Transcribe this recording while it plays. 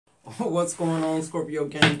What's going on, Scorpio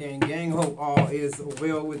gang? Hope all is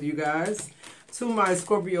well with you guys. To my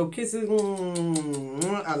Scorpio kisses,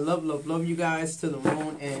 I love you guys to the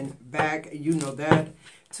moon and back. You know that.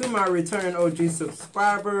 To my return OG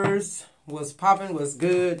subscribers, what's popping, what's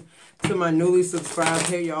good. To my newly subscribed,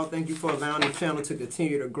 hey y'all, thank you for allowing the channel to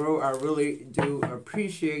continue to grow. I really do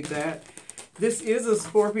appreciate that. This is a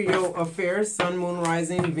Scorpio affair, Sun, Moon,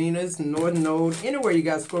 Rising, Venus, North Node. Anywhere you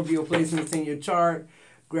got Scorpio placements in your chart,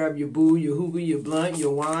 grab your boo, your hookah, your blunt,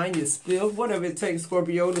 your wine, your spliff, whatever it takes,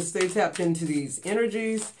 Scorpio, to stay tapped into these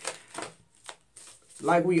energies.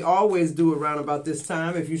 Like we always do around about this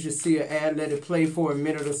time, if you should see an ad, let it play for a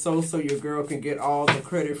minute or so your girl can get all the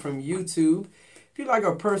credit from YouTube. If you'd like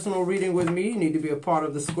a personal reading with me, you need to be a part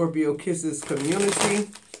of the Scorpio Kisses community.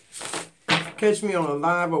 Catch me on a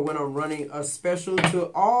live or when I'm running a special.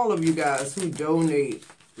 To all of you guys who donate,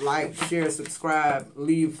 like, share, subscribe,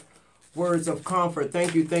 leave words of comfort.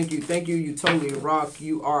 Thank you. You totally rock.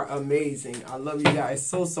 You are amazing. I love you guys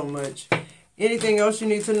so much. Anything else you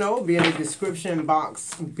need to know, be in the description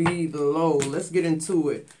box below. Let's get into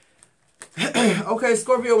it. Okay,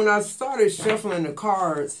 Scorpio, when I started shuffling the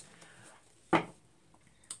cards,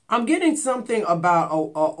 I'm getting something about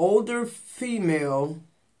an older female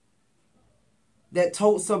that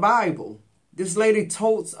totes a Bible. This lady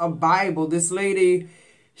totes a Bible. This lady,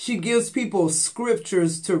 she gives people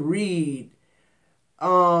scriptures to read.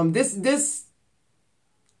 This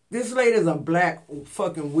lady is a black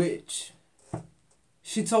fucking witch.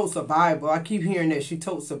 She totes a Bible. I keep hearing that she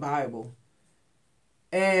totes a Bible.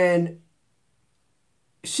 And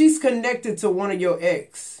she's connected to one of your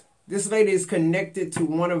ex. This lady is connected to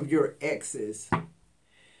one of your exes.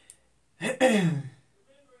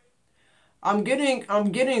 I'm getting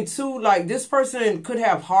to, like, this person could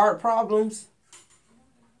have heart problems,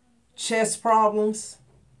 chest problems.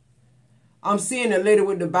 I'm seeing a lady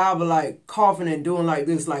with the Bible, like, coughing and doing like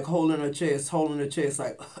this, like holding her chest,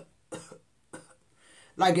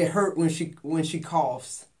 like it hurt when she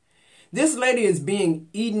coughs. This lady is being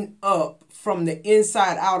eaten up from the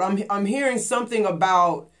inside out. I'm hearing something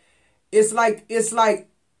about, it's like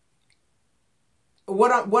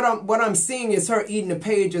what I'm seeing is her eating the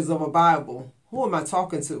pages of a Bible. Who am I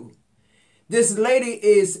talking to? This lady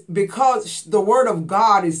is, because the word of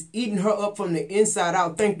God is eating her up from the inside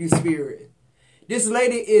out. Thank you, Spirit. This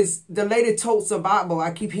lady is, the lady totes a Bible.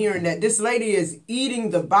 I keep hearing that. This lady is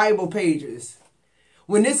eating the Bible pages.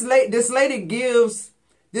 When this lady gives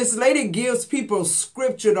people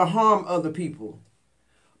scripture to harm other people.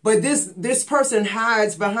 But this person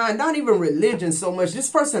hides behind, not even religion so much. This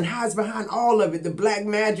person hides behind all of it. The black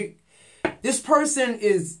magic. This person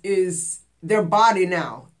is their body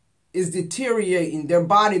now is deteriorating. Their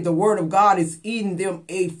body, the word of God is eating them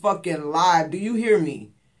a fucking live. Do you hear me?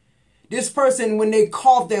 This person, when they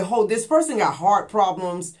cough, this person got heart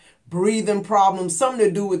problems, breathing problems, something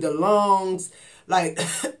to do with the lungs, like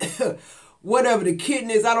whatever, the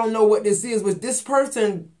kidneys. I don't know what this is, but this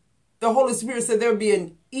person, the Holy Spirit said they're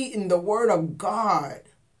being eaten the word of God.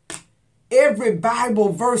 Every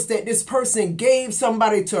Bible verse that this person gave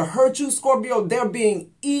somebody to hurt you, Scorpio, they're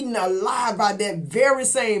being eaten alive by that very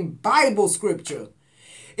same Bible scripture.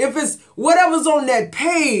 If it's whatever's on that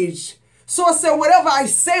page, so I said whatever I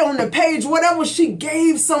say on the page, whatever she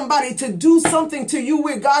gave somebody to do something to you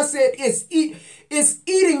with, God said it's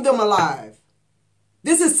eating them alive.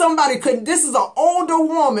 This is somebody, this is an older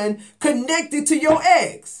woman connected to your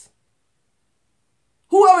ex.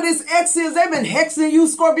 Whoever this ex is, they've been hexing you,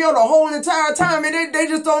 Scorpio, the whole entire time, and they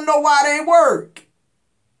just don't know why it ain't work.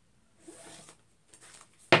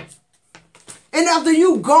 And after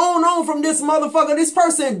you gone on from this motherfucker, this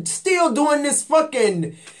person still doing this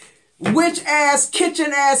fucking witch-ass,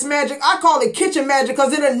 kitchen-ass magic. I call it kitchen magic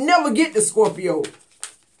because it'll never get to Scorpio.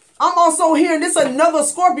 I'm also hearing this another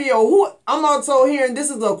Scorpio. I'm also hearing this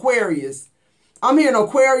is Aquarius. I'm hearing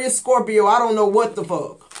Aquarius, Scorpio. I don't know what the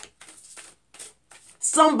fuck.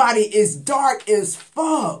 Somebody is dark as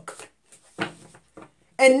fuck.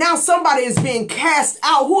 And now somebody is being cast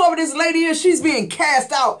out. Whoever this lady is, she's being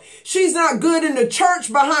cast out. She's not good in the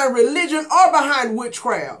church, behind religion, or behind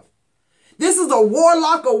witchcraft. This is a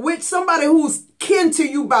warlock, a witch, somebody who's kin to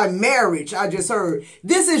you by marriage, I just heard.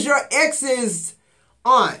 This is your ex's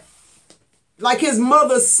aunt. Like his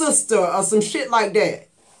mother's sister or some shit like that.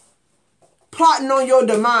 Plotting on your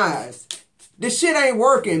demise. This shit ain't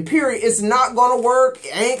working, period. It's not gonna work.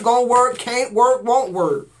 It ain't gonna work. Can't work. Won't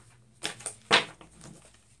work.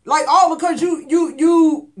 Like all because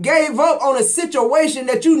you gave up on a situation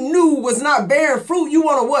that you knew was not bearing fruit. You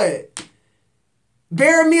want to what?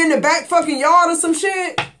 Bury me in the back fucking yard or some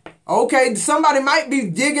shit? Okay, somebody might be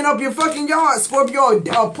digging up your fucking yard, Scorpio,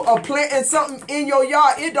 or planting something in your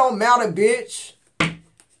yard. It don't matter, bitch.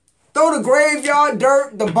 Throw the graveyard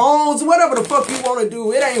dirt, the bones, whatever the fuck you want to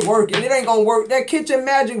do. It ain't working. It ain't gonna work. That kitchen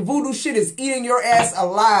magic voodoo shit is eating your ass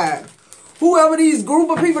alive. Whoever these group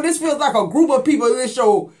of people, this feels like a group of people. This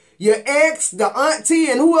show your ex, the auntie,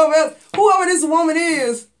 and whoever else, whoever this woman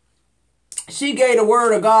is, she gave the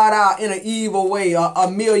word of God out in an evil way a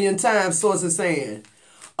million times, source is saying.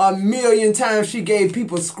 A million times she gave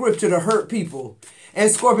people scripture to hurt people. And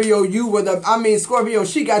Scorpio, Scorpio,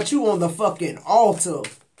 she got you on the fucking altar.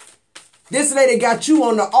 This lady got you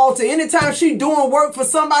on the altar. Anytime she doing work for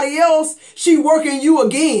somebody else, she working you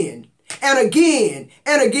again and again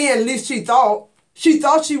and again. At least she thought. She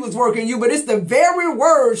thought she was working you, but it's the very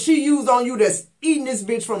word she used on you that's eating this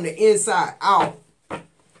bitch from the inside out.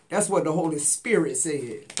 That's what the Holy Spirit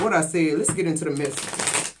said. What I said, let's get into the message.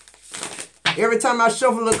 Every time I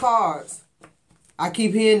shuffle the cards, I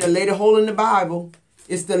keep hearing the lady holding the Bible.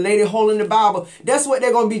 It's the lady holding the Bible. That's what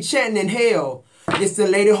they're going to be chanting in hell. It's the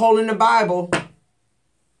lady holding the Bible.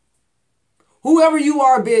 Whoever you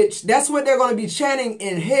are, bitch, that's what they're going to be chanting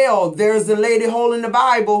in hell. There's the lady holding the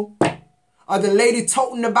Bible. Or the lady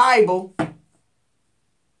toting the Bible.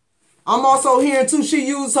 I'm also hearing, too, she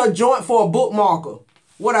used her joint for a bookmarker.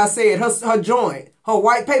 What I said, her joint, her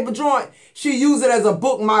white paper joint, she used it as a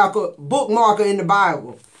bookmarker in the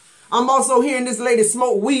Bible. I'm also hearing this lady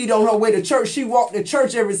smoke weed on her way to church. She walked to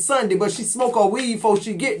church every Sunday, but she smoke her weed before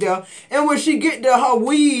she get there. And when she get there, her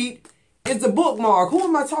weed is the bookmark. Who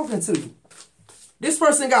am I talking to? This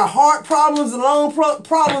person got heart problems, lung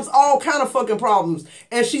problems, all kind of fucking problems.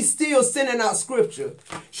 And she's still sending out scripture.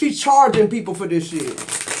 She's charging people for this shit.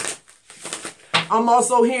 I'm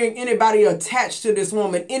also hearing anybody attached to this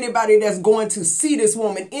woman, anybody that's going to see this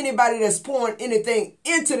woman, anybody that's pouring anything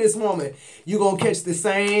into this woman, you're going to catch the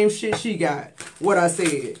same shit she got. What I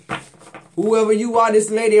said. Whoever you are, this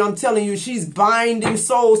lady, I'm telling you, she's binding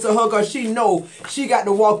souls to her because she know she got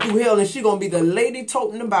to walk through hell and she going to be the lady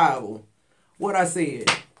toting the Bible. What I said.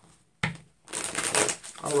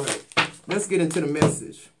 All right, let's get into the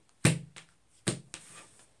message.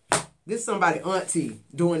 This somebody auntie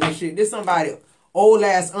doing this shit. This somebody old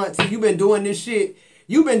ass auntie. You been doing this shit.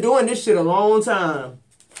 You been doing this shit a long time.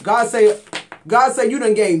 God say you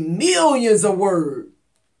done gave millions of words.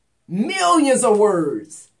 Millions of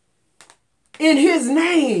words. In his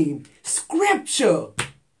name. Scripture.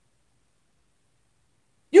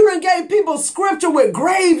 You done gave people scripture with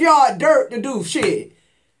graveyard dirt to do shit.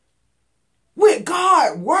 With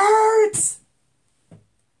God words.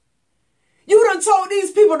 You done told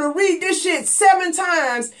these people to read this shit 7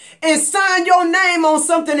 times and sign your name on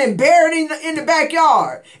something and bury it in the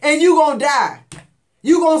backyard. And you gonna die.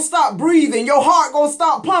 You gonna stop breathing. Your heart gonna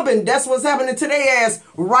stop pumping. That's what's happening to their ass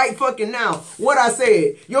right fucking now. What I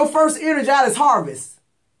said. Your first energized harvest.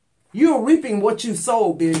 You're reaping what you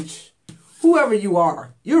sowed, bitch. Whoever you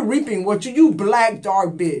are. You're reaping what you black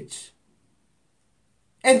dark bitch.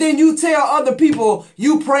 And then you tell other people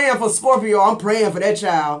you praying for Scorpio. I'm praying for that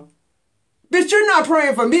child. Bitch, you're not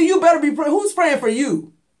praying for me. You better be praying. Who's praying for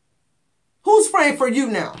you? Who's praying for you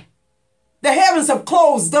now? The heavens have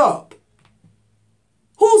closed up.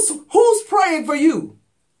 Who's praying for you?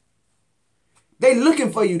 They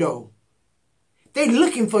looking for you, though. They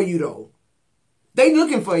looking for you, though. They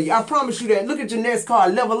looking for you. I promise you that. Look at your next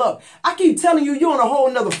card. Level up. I keep telling you, you're on a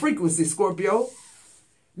whole nother frequency, Scorpio.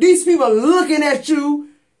 These people are looking at you,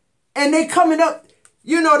 and they coming up.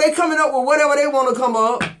 You know, they coming up with whatever they want to come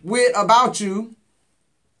up with about you.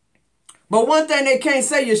 But one thing they can't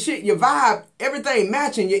say, your shit, your vibe, everything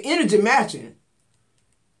matching, your energy matching.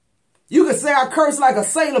 You can say I curse like a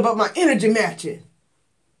sailor, but my energy matching.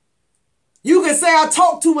 You can say I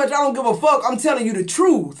talk too much, I don't give a fuck. I'm telling you the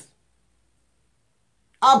truth.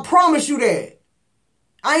 I promise you that.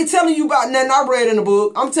 I ain't telling you about nothing I read in the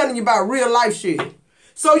book. I'm telling you about real life shit.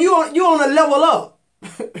 So you on a level up.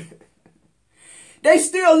 They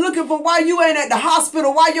still looking for why you ain't at the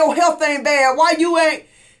hospital, why your health ain't bad, why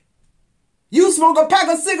you smoke a pack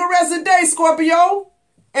of cigarettes a day, Scorpio,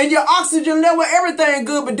 and your oxygen level, everything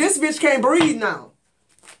good, but this bitch can't breathe now.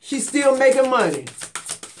 She's still making money.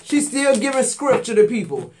 She's still giving scripture to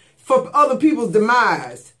people for other people's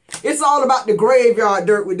demise. It's all about the graveyard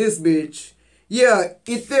dirt with this bitch. Yeah,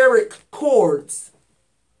 etheric cords.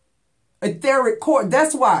 Etheric cord,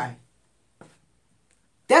 that's why.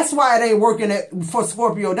 That's why it ain't working for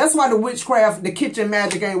Scorpio. That's why the witchcraft, the kitchen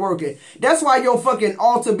magic ain't working. That's why your fucking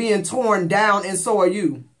altar being torn down and so are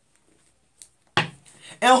you.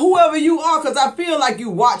 And whoever you are, because I feel like you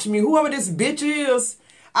watch me. Whoever this bitch is,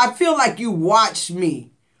 I feel like you watch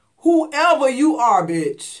me. Whoever you are,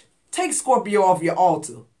 bitch. Take Scorpio off your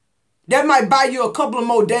altar. That might buy you a couple of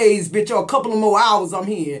more days, bitch, or a couple of more hours, I'm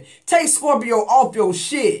here. Take Scorpio off your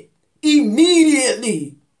shit.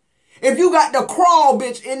 Immediately. If you got the crawl,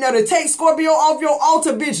 bitch, in there to take Scorpio off your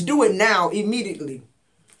altar, bitch, do it now, immediately.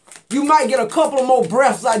 You might get a couple of more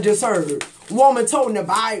breaths, I just heard. Woman told in the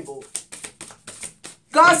Bible.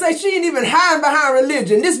 God said she ain't even hiding behind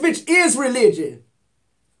religion. This bitch is religion.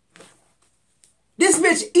 This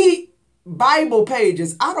bitch eat Bible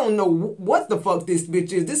pages. I don't know what the fuck this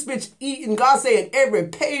bitch is. This bitch eating. God said every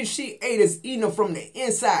page she ate is eating her from the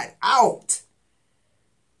inside out.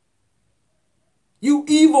 You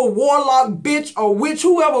evil warlock bitch or witch,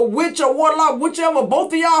 whoever, witch or warlock, whichever,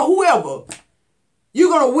 both of y'all, whoever.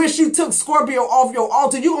 You're going to wish you took Scorpio off your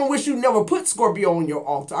altar. You're going to wish you never put Scorpio on your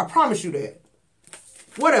altar. I promise you that.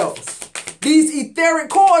 What else? These etheric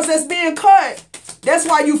cords that's being cut. That's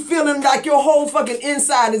why you feeling like your whole fucking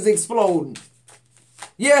inside is exploding.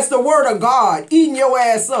 Yes, the word of God eating your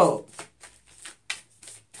ass up.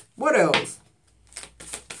 What else?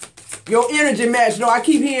 Your energy match. No, I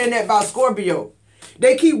keep hearing that about Scorpio.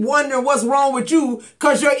 They keep wondering what's wrong with you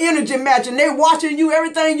because your energy matching. They watching you.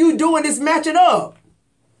 Everything you doing is matching up.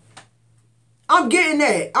 I'm getting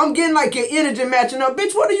that. I'm getting like your energy matching up.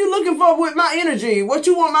 Bitch, what are you looking for with my energy? What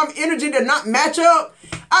you want my energy to not match up?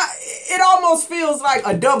 It almost feels like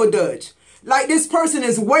a double dutch. Like this person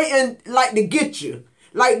is waiting like to get you.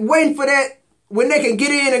 Like waiting for that when they can get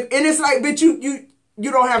in. And it's like, bitch, you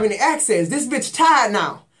don't have any access. This bitch tired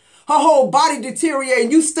now. Her whole body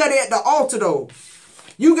deteriorating. You study at the altar though.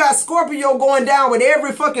 You got Scorpio going down with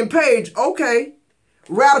every fucking page. Okay.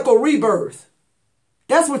 Radical rebirth.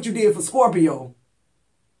 That's what you did for Scorpio.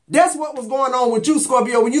 That's what was going on with you,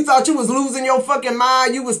 Scorpio. When you thought you was losing your fucking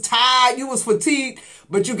mind, you was tired, you was fatigued,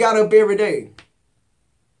 but you got up every day.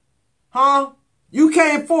 Huh? You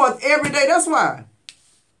came forth every day. That's why.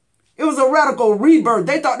 It was a radical rebirth.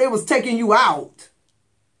 They thought they was taking you out.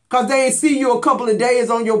 Because they ain't see you a couple of days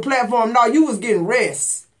on your platform. No, you was getting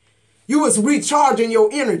rest. You was recharging your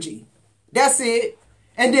energy. That's it.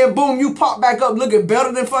 And then boom, you pop back up looking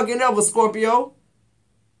better than fucking ever, Scorpio.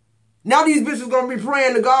 Now these bitches gonna be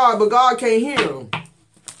praying to God, but God can't hear them.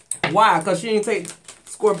 Why? Because she ain't take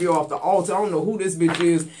Scorpio off the altar. I don't know who this bitch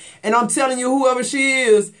is. And I'm telling you, whoever she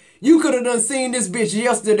is, you could have done seen this bitch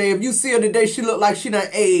yesterday. If you see her today, she look like she done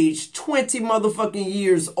aged 20 motherfucking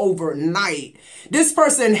years overnight. This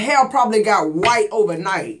person hair probably got white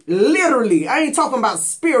overnight. Literally. I ain't talking about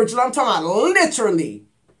spiritual. I'm talking about literally.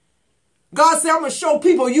 God said, I'm going to show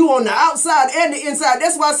people you on the outside and the inside.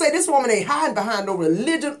 That's why I say this woman ain't hiding behind no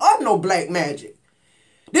religion or no black magic.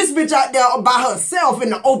 This bitch out there by herself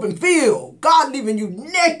in the open field. God leaving you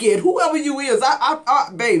naked. Whoever you is,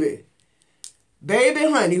 baby. Baby,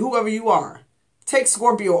 honey, whoever you are. Take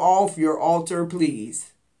Scorpio off your altar,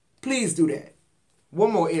 please. Please do that.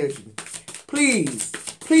 One more energy. Please.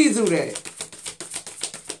 Please do that.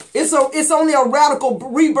 It's only a radical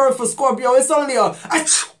rebirth for Scorpio. It's only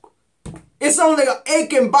an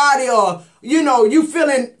aching body or, you know, you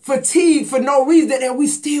feeling fatigued for no reason and we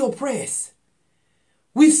still press.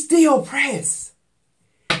 We still press.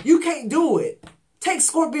 You can't do it. Take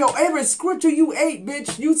Scorpio. Every scripture you ate,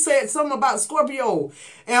 bitch, you said something about Scorpio.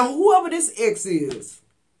 And whoever this ex is,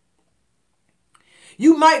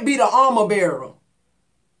 you might be the armor bearer.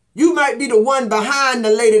 You might be the one behind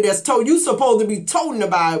the lady that's told you supposed to be toting the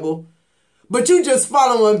Bible. But you just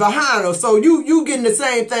following behind her. So you getting the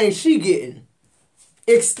same thing she getting.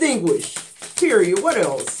 Extinguished. Period. What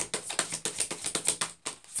else?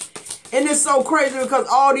 And it's so crazy because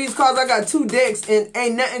all these cards, I got 2 decks and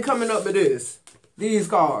ain't nothing coming up but this. These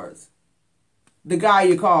cards. The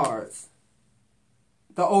Gaia cards.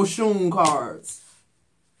 The Oshun cards.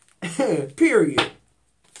 Period.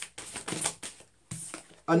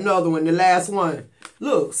 Another one. The last one.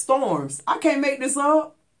 Look. Storms. I can't make this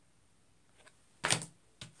up.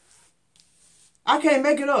 I can't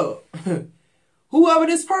make it up. Whoever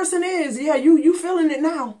this person is, yeah, you feeling it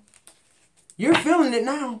now. You're feeling it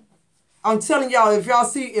now. I'm telling y'all, if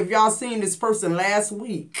y'all seen this person last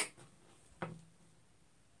week,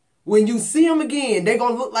 when you see them again, they're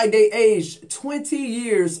gonna look like they aged 20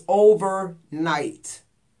 years overnight.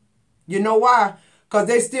 You know why? Because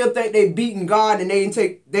they still think they beating God and they ain't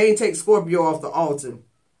take Scorpio off the altar.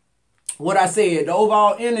 What I said, the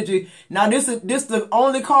overall energy. Now this the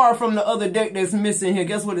only card from the other deck that's missing here.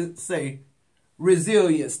 Guess what it say?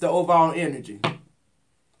 Resilience, the overall energy.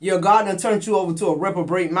 Yeah, God done turned you over to a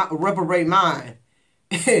reprobate mind.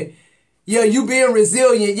 Yeah, you being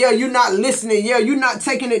resilient. Yeah, you not listening. Yeah, you not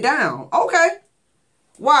taking it down. Okay.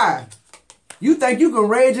 Why? You think you can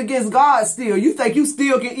rage against God still. You think you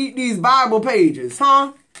still can eat these Bible pages,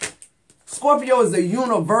 huh? Scorpio is a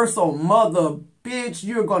universal mother, bitch.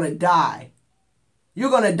 You're going to die. You're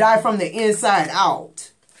going to die from the inside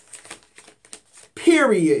out.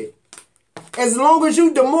 Period. As long as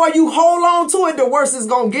the more you hold on to it, the worse it's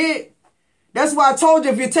going to get. That's why I told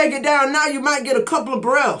you if you take it down now, you might get a couple of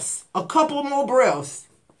breaths. A couple more breaths.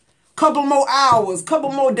 Couple more hours.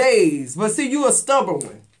 Couple more days. But see, you a stubborn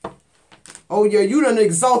one. Oh yeah, you done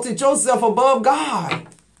exalted yourself above God.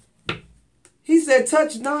 He said,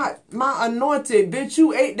 touch not my anointed. Bitch,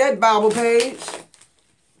 you ate that Bible page.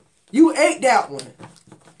 You ate that one.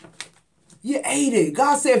 You ate it.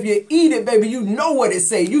 God said if you eat it, baby, you know what it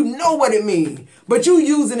say. You know what it means. But you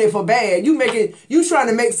using it for bad. You trying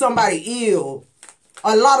to make somebody ill.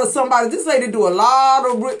 A lot of somebody. This lady do a lot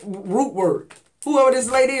of root work. Whoever this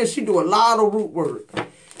lady is, she do a lot of root work.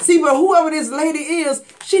 See, but whoever this lady is,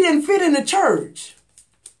 she didn't fit in the church.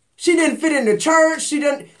 She didn't fit in the church. She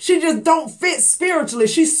just don't fit spiritually.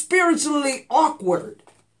 She's spiritually awkward.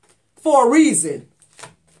 For a reason.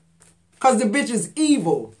 Because the bitch is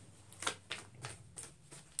evil.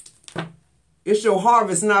 It's your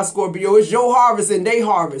harvest now, Scorpio. It's your harvest and they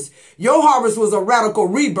harvest. Your harvest was a radical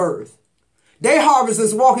rebirth. They harvest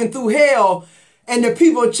is walking through hell and the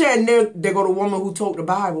people chanting, there go the woman who told the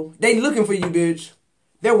Bible. They looking for you, bitch.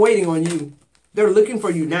 They're waiting on you. They're looking for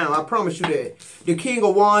you now. I promise you that. The King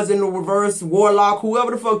of Wands in the reverse, Warlock,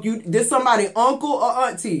 whoever the fuck you, this somebody uncle or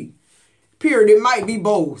auntie. Period. It might be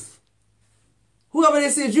both. Whoever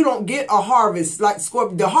this is, you don't get a harvest like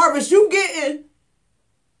Scorpio. The harvest you getting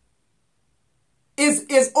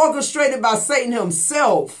is orchestrated by Satan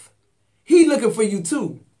himself. He looking for you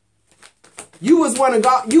too. You was one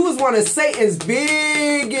of Satan's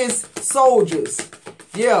biggest soldiers.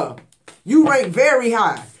 Yeah. You rank very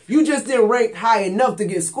high. You just didn't rank high enough to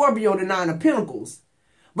get Scorpio the Nine of Pentacles.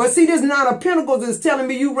 But see, this Nine of Pentacles is telling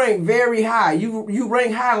me you rank very high. You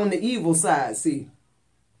rank high on the evil side, see.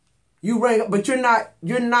 You rank, but you're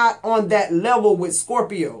not on that level with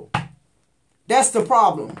Scorpio. That's the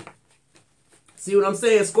problem. See what I'm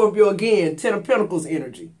saying? Scorpio again, Ten of Pentacles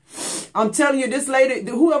energy. I'm telling you, this lady,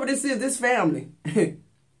 whoever this is, this family.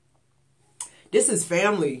 This is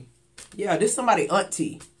family. Yeah, this somebody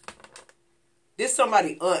auntie. This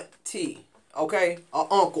somebody auntie. Okay?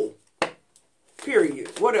 Or uncle.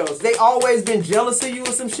 Period. What else? They always been jealous of you or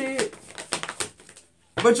some shit.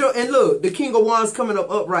 But and look, the King of Wands coming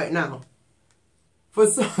up right now. For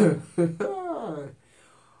some,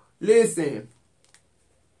 listen.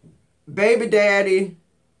 Baby daddy,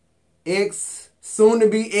 soon to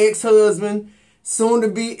be ex-husband, soon to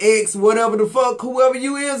be ex, whatever the fuck, whoever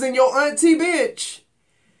you is and your auntie bitch.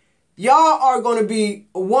 Y'all are going to be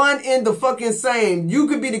one in the fucking same. You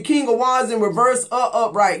could be the King of Wands in reverse or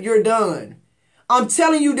upright. You're done. I'm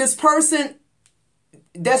telling you, this person,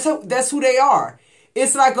 that's who they are.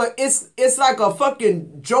 It's like a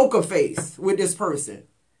fucking Joker face with this person.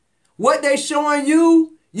 What they showing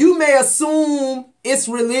you, you may assume it's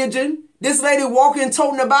religion. This lady walking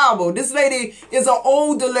toting the Bible. This lady is an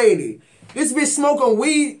older lady. This bitch smoking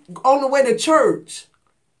weed on the way to church.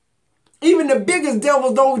 Even the biggest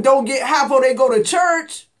devils don't get high before they go to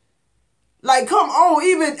church. Like, come on.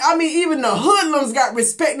 Even the hoodlums got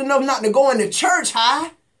respect enough not to go into church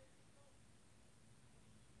high.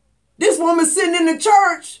 This woman sitting in the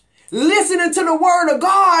church listening to the word of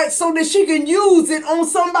God so that she can use it on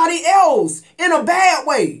somebody else in a bad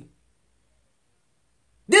way.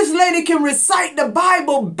 This lady can recite the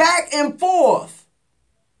Bible back and forth.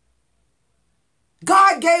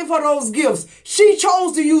 God gave her those gifts. She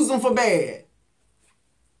chose to use them for bad.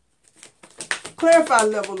 Clarify,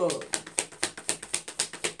 level up.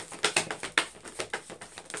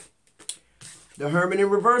 The Hermit in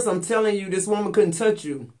reverse, I'm telling you, this woman couldn't touch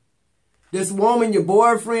you. This woman, your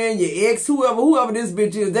boyfriend, your ex, whoever this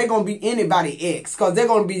bitch is, they're going to be anybody ex. Because they're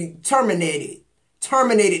going to be terminated.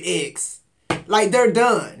 Terminated ex. Like they're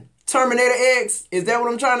done. Terminator X. Is that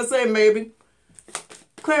what I'm trying to say, maybe?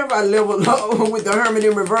 Clarify level up with the Hermit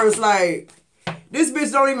in reverse. Like, this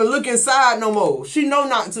bitch don't even look inside no more. She know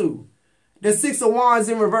not to. The Six of Wands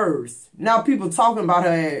in reverse. Now people talking about her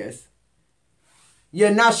ass.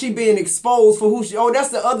 Yeah, now she being exposed for who she... Oh, that's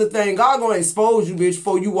the other thing. God gonna expose you, bitch,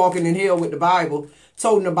 before you walking in hell with the Bible.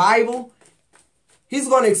 Toting the Bible. He's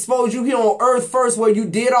gonna expose you here on earth first where you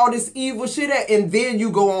did all this evil shit at, and then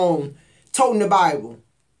you go on toting the Bible.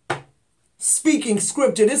 Speaking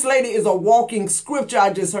scripture. This lady is a walking scripture,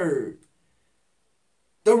 I just heard.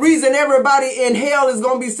 The reason everybody in hell is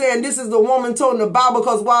going to be saying this is the woman toting the Bible,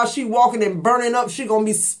 because while she walking and burning up, she going to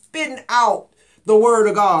be spitting out the word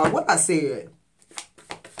of God. What I said?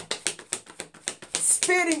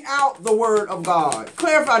 Spitting out the word of God.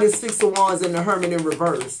 Clarify this Six of Wands and the Hermit in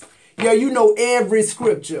reverse. Yeah, you know every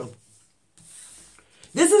scripture.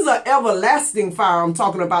 This is an everlasting fire I'm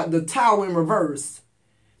talking about, the tower in reverse.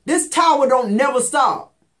 This tower don't never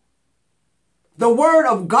stop. The word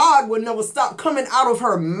of God will never stop coming out of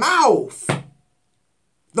her mouth.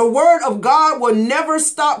 The word of God will never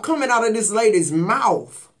stop coming out of this lady's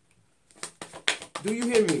mouth. Do you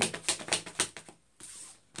hear me?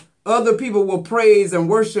 Other people will praise and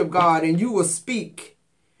worship God, and you will speak.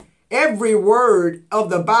 Every word of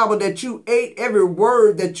the Bible that you ate, every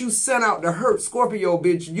word that you sent out to hurt Scorpio,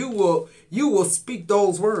 bitch, you will speak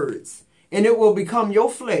those words, and it will become your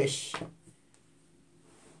flesh.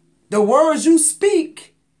 The words you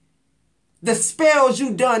speak, the spells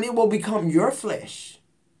you done, it will become your flesh.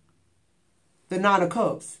 The Nine of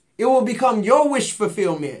Cups. It will become your wish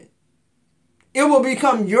fulfillment. It will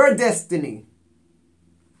become your destiny.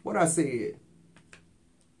 What I said.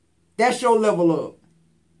 That's your level up.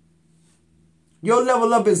 Your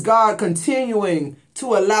level up is God continuing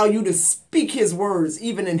to allow you to speak his words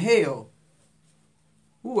even in hell.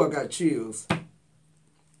 Ooh, I got chills.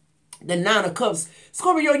 The Nine of Cups.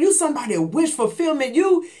 Scorpio, you somebody wish fulfillment.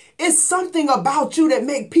 It's something about you that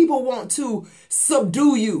make people want to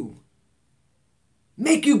subdue you.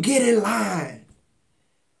 Make you get in line.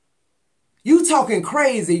 You talking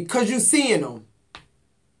crazy because you seeing them.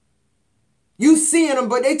 You seeing them,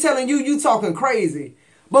 but they telling you talking crazy.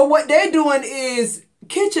 But what they're doing is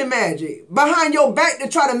kitchen magic behind your back to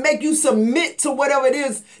try to make you submit to whatever it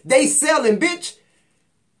is they selling, bitch.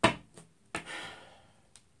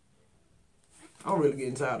 I'm really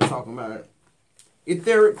getting tired of talking about it.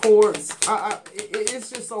 Etheric cords. It's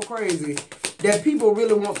just so crazy that people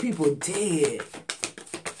really want people dead.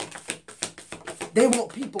 They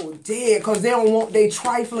want people dead because they don't want they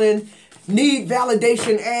trifling, need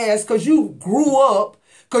validation ass because you grew up,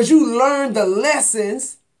 because you learned the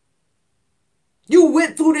lessons. You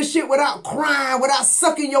went through this shit without crying, without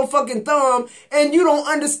sucking your fucking thumb, and you don't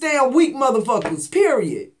understand weak motherfuckers,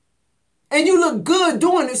 period. And you look good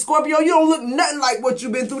doing it, Scorpio. You don't look nothing like what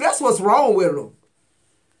you've been through. That's what's wrong with them.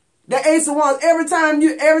 The Ace of Wands, every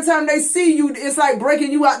time they see you, it's like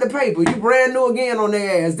breaking you out the paper. You brand new again on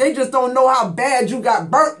their ass. They just don't know how bad you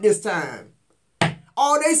got burnt this time.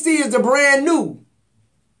 All they see is the brand new.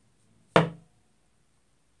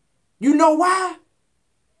 You know why?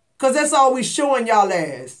 Because that's all we showing y'all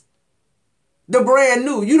as. The brand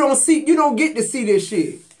new. You don't get to see this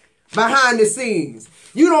shit behind the scenes.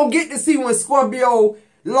 You don't get to see when Scorpio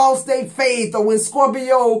lost their faith or when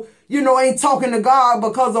Scorpio, ain't talking to God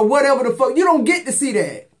because of whatever the fuck. You don't get to see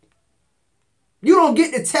that. You don't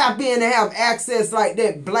get to tap in and have access like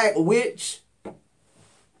that black witch.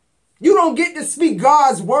 You don't get to speak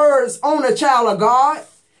God's words on a child of God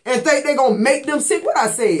and think they're going to make them sick. What I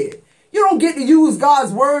said. You don't get to use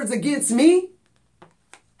God's words against me.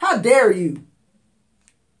 How dare you?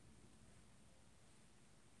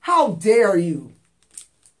 How dare you?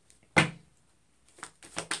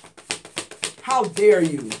 How dare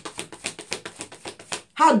you?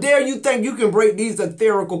 How dare you think you can break these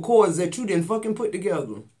etherical cords that you didn't fucking put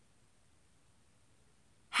together?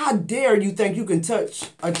 How dare you think you can touch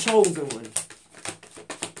a chosen one?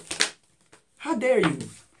 How dare you?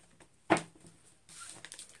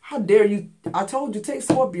 How dare you? I told you, take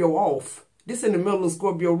Scorpio off. This in the middle of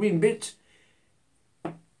Scorpio reading, bitch.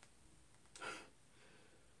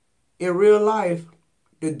 In real life,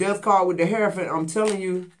 the death card with the Hierophant, I'm telling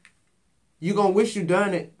you, you're going to wish you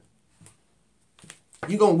done it.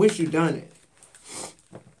 You're going to wish you done it.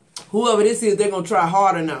 Whoever this is, they're going to try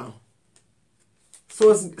harder now.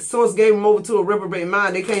 Source gave them over to a reprobate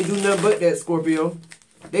mind. They can't do nothing but that, Scorpio.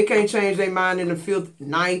 They can't change their mind in the fifth,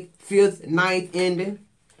 ninth ending.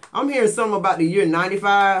 I'm hearing something about the year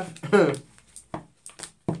 95.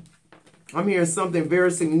 I'm hearing something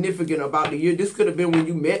very significant about the year. This could have been when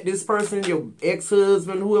you met this person, your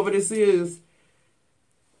ex-husband, whoever this is.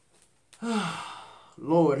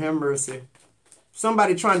 Lord have mercy.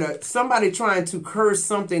 Somebody trying to curse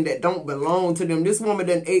something that don't belong to them. This woman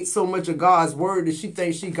done ate so much of God's word that she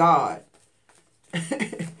thinks she God.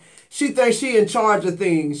 She thinks she in charge of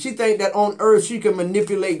things. She thinks that on earth she can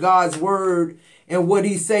manipulate God's word and what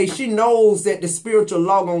he say. She knows that the spiritual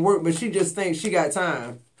law gonna work, but she just thinks she got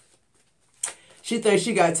time. She thinks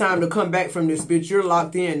she got time to come back from this bitch. You're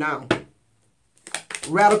locked in now.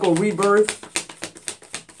 Radical rebirth.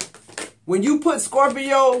 When you put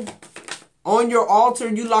Scorpio on your altar,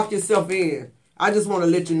 you lock yourself in. I just want to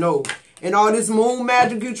let you know. And all this moon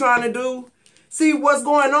magic you trying to do. See, what's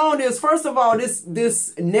going on is, first of all,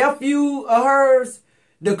 this nephew of hers,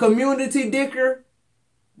 the community dicker,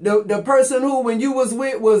 the person who, when you was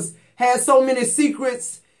with, had so many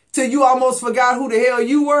secrets till you almost forgot who the hell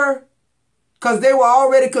you were. Because they were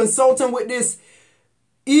already consulting with this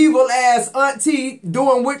evil ass auntie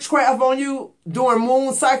doing witchcraft on you, doing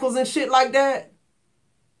moon cycles and shit like that.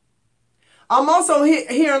 I'm also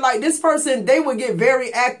hearing like this person, they would get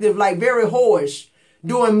very active, like very whorish,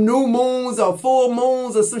 doing new moons or full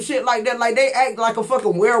moons or some shit like that. Like they act like a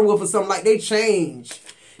fucking werewolf or something, like they change.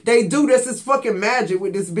 They do this fucking magic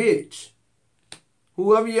with this bitch.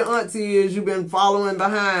 Whoever your auntie is, you've been following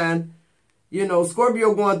behind. You know,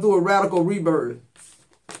 Scorpio going through a radical rebirth.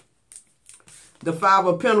 The Five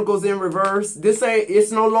of Pentacles in reverse. This ain't,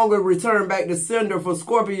 it's no longer return back to sender for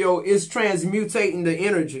Scorpio. It's transmutating the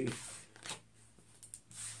energy.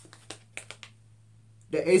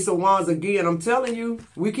 The Ace of Wands again. I'm telling you,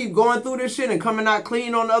 we keep going through this shit and coming out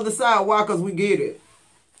clean on the other side. Why? Because we get it.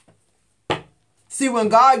 See, when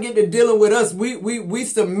God get to dealing with us, we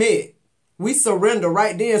submit. We surrender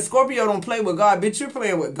right then. Scorpio don't play with God. Bitch, you're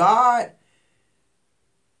playing with God.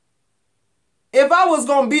 If I was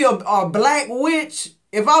going to be a black witch,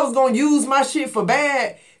 if I was going to use my shit for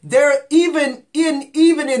bad, there even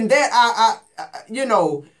in that, I you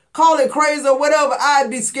know, call it crazy or whatever, I'd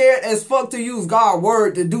be scared as fuck to use God's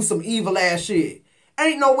word to do some evil ass shit.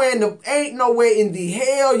 Ain't nowhere in the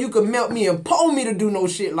hell you could melt me and pull me to do no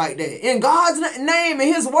shit like that. In God's name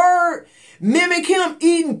and his word, mimic him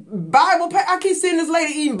eating Bible pages. I keep seeing this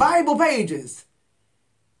lady eating Bible pages.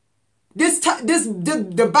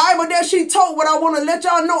 The Bible that she told, what I want to let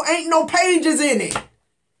y'all know, ain't no pages in it.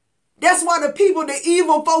 That's why the people, the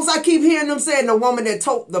evil folks, I keep hearing them saying the woman that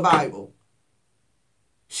told the Bible.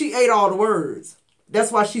 She ate all the words.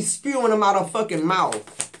 That's why she's spewing them out her fucking mouth.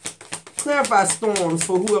 Clarify storms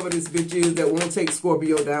for whoever this bitch is that won't take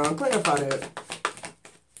Scorpio down. Clarify that.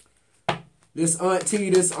 This auntie,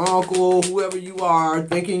 this uncle, whoever you are,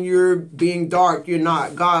 thinking you're being dark, you're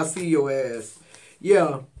not. God see your ass.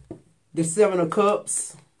 Yeah. The Seven of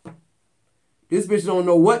Cups. This bitch don't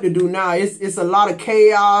know what to do now. It's a lot of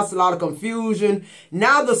chaos, a lot of confusion.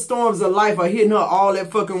 Now the storms of life are hitting her all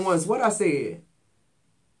at fucking once. What I said?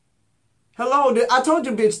 Hello, I told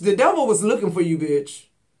you, bitch, the devil was looking for you, bitch.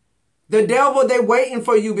 The devil, they waiting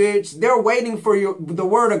for you, bitch. They're waiting for the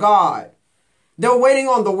word of God. They're waiting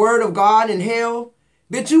on the word of God in hell.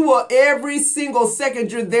 Bitch, you will, every single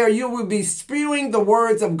second you're there, you will be spewing the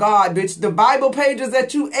words of God, bitch. The Bible pages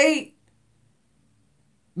that you ate,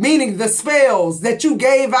 meaning the spells that you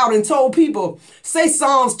gave out and told people, say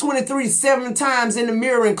Psalms 23 7 times in the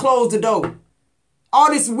mirror and close the door. All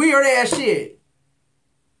this weird ass shit.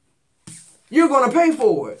 You're going to pay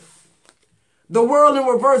for it. The world in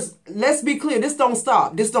reverse, let's be clear, this don't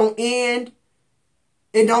stop. This don't end.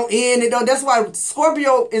 It don't end. It don't. That's why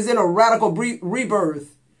Scorpio is in a radical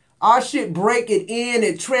rebirth. Our shit break, it end,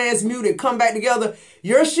 it transmute, it come back together.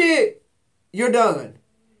 Your shit, you're done.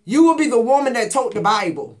 You will be the woman that told the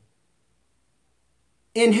Bible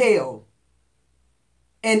in hell.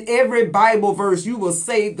 And every Bible verse, you will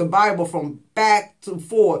say the Bible from back to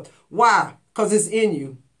forth. Why? Because it's in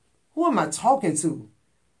you. Who am I talking to?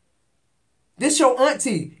 This your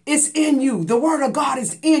auntie. It's in you. The word of God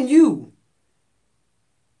is in you.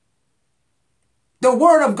 The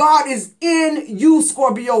word of God is in you,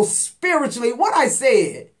 Scorpio, spiritually. What I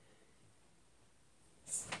said.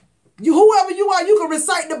 Whoever you are, you can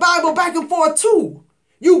recite the Bible back and forth too.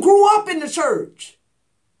 You grew up in the church.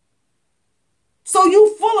 So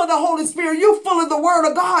you full of the Holy Spirit. You full of the word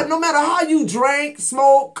of God, no matter how you drank,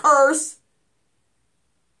 smoked, curse.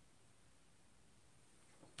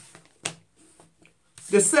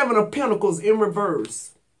 The Seven of Pentacles in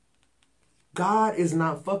reverse. God is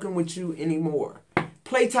not fucking with you anymore.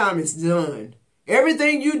 Playtime is done.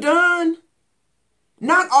 Everything you done,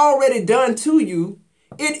 not already done to you.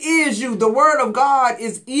 It is you. The word of God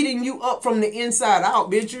is eating you up from the inside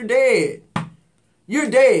out, bitch. You're dead. You're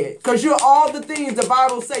dead. Because you're all the things the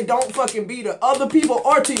Bible say don't fucking be to other people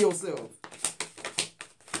or to yourself.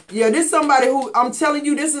 Yeah, this somebody who, I'm telling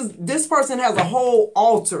you, this person has a whole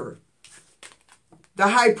altar. The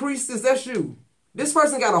high priestess, that's you. This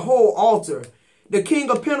person got a whole altar. The King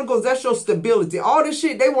of Pentacles, that's your stability. All this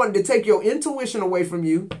shit, they wanted to take your intuition away from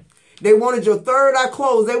you. They wanted your third eye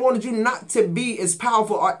closed. They wanted you not to be as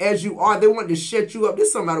powerful as you are. They wanted to shut you up. This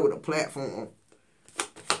is somebody with a platform.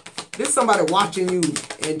 This is somebody watching you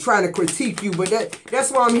and trying to critique you. But that's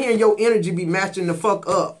why I'm hearing your energy be matching the fuck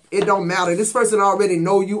up. It don't matter. This person already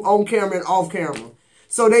know you on camera and off camera.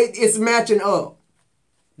 So it's matching up.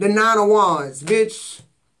 The Nine of Wands, bitch.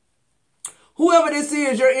 Whoever this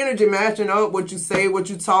is, your energy matching up. What you say, what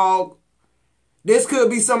you talk. This could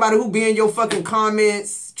be somebody who be in your fucking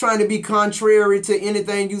comments trying to be contrary to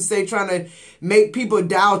anything you say, trying to make people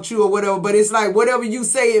doubt you or whatever. But it's like whatever you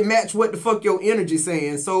say, it match what the fuck your energy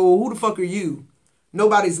saying. So who the fuck are you?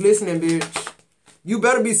 Nobody's listening, bitch. You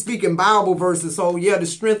better be speaking Bible verses. So yeah, the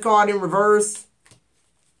strength card in reverse.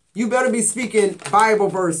 You better be speaking Bible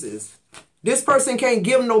verses. This person can't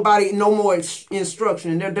give nobody no more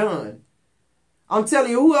instruction. They're done. I'm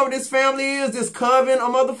telling you, whoever this family is, this coven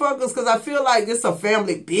of motherfuckers, because I feel like it's a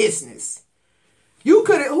family business. You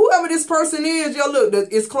could, whoever this person is, yo, look,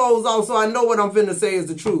 it's closed off, so I know what I'm finna say is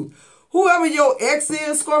the truth. Whoever your ex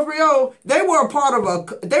is, Scorpio, they were a part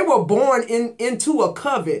of they were born into a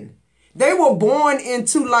coven. They were born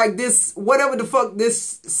into like this, whatever the fuck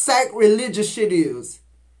this sacrilegious shit is.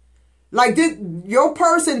 Like this, your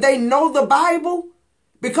person, they know the Bible.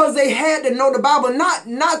 Because they had to know the Bible,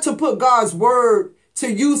 not to put God's word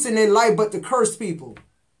to use in their life, but to curse people.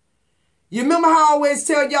 You remember how I always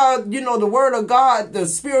tell y'all, you know, the word of God, the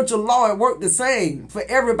spiritual law, it worked the same for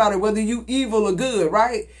everybody, whether you evil or good,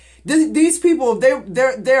 right? These people, they're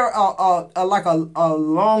like a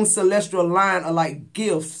long celestial line of like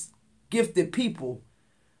gifted people.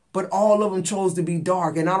 But all of them chose to be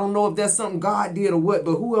dark. And I don't know if that's something God did or what,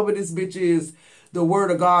 but whoever this bitch is, the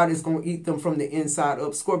word of God is going to eat them from the inside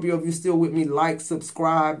up. Scorpio, if you're still with me, like,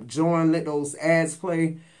 subscribe, join, let those ads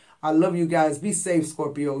play. I love you guys. Be safe,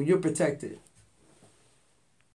 Scorpio. You're protected.